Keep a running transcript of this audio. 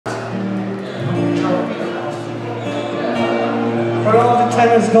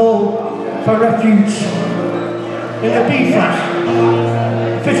bartenders go for refuge in the B flat.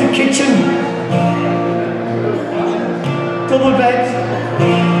 Fitted kitchen, double bed.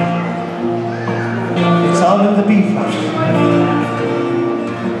 It's all in the B flat.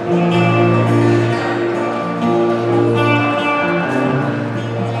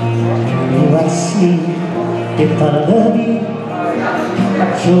 You ask me if I love you,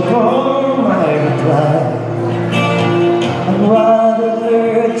 I shall call my reply. I'd rather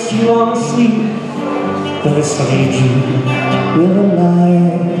hurt you honestly than mislead you with a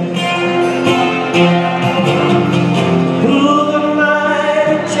lie. Who am I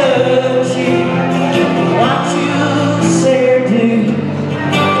to judge you, what you say or do?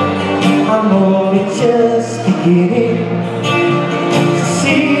 I'm only just beginning to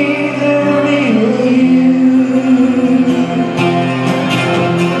see the real you.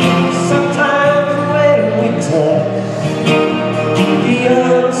 Sometimes when we touch, the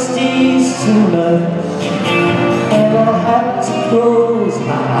honesty's too much, and I have to close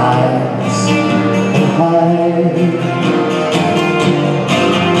my eyes and hide.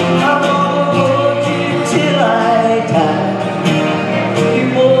 I wanna hold you till I die. You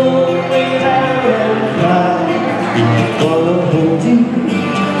won't break down and cry. Wanna hold you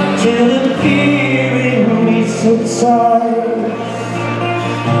till the fear in me subsides.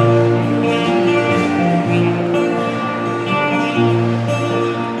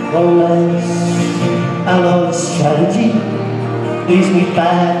 Romance and all the strategy leaves me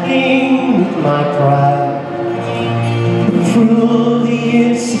battling with my pride. Through the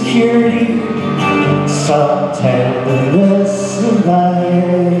insecurity, some tenderness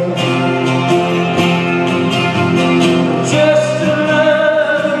survive. Just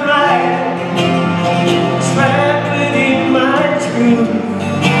another night trapped within my truth,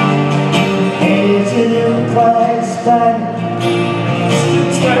 hesitant price tag.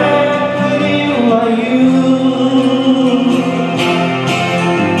 Trapped in my youth.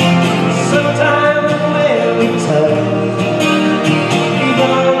 Sometimes when we touch, the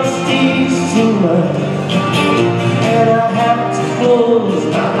honesty's too much, and I have to close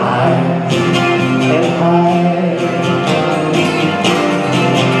my eyes and hide.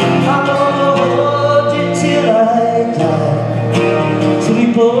 I wanna hold you till I die, till we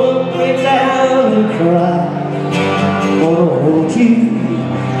both break down and cry. Wanna hold you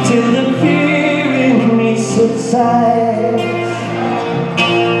till the fear in me subsides.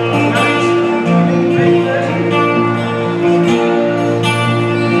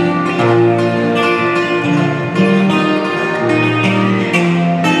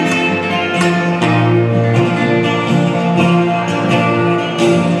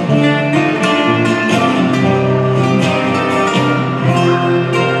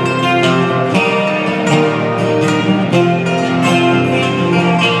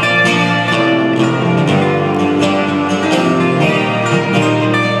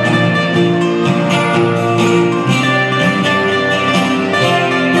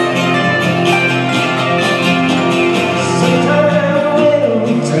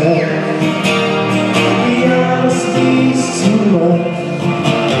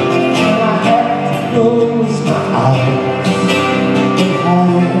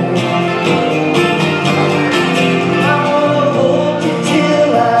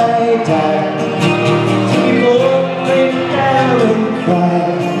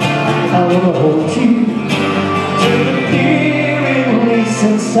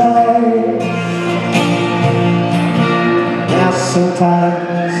 Now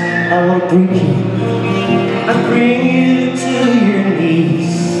sometimes I want to break you and bring you to your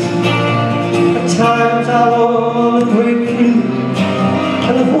knees. At times I want to break you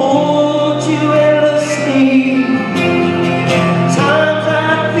and hold you endlessly. At times I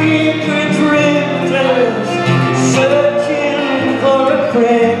think we're drifters searching for a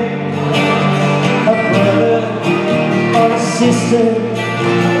friend, a brother or a sister.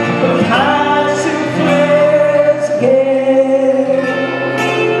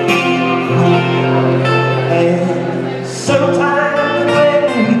 Sometimes when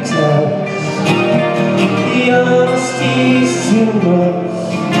we touch, the honesty's too much,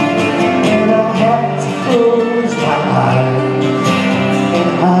 and I have to close my eyes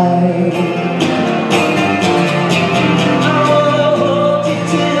and hide. I wanna hold you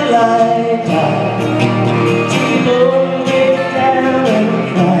till I die, till you both break down and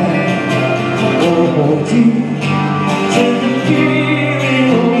cry. I wanna hold you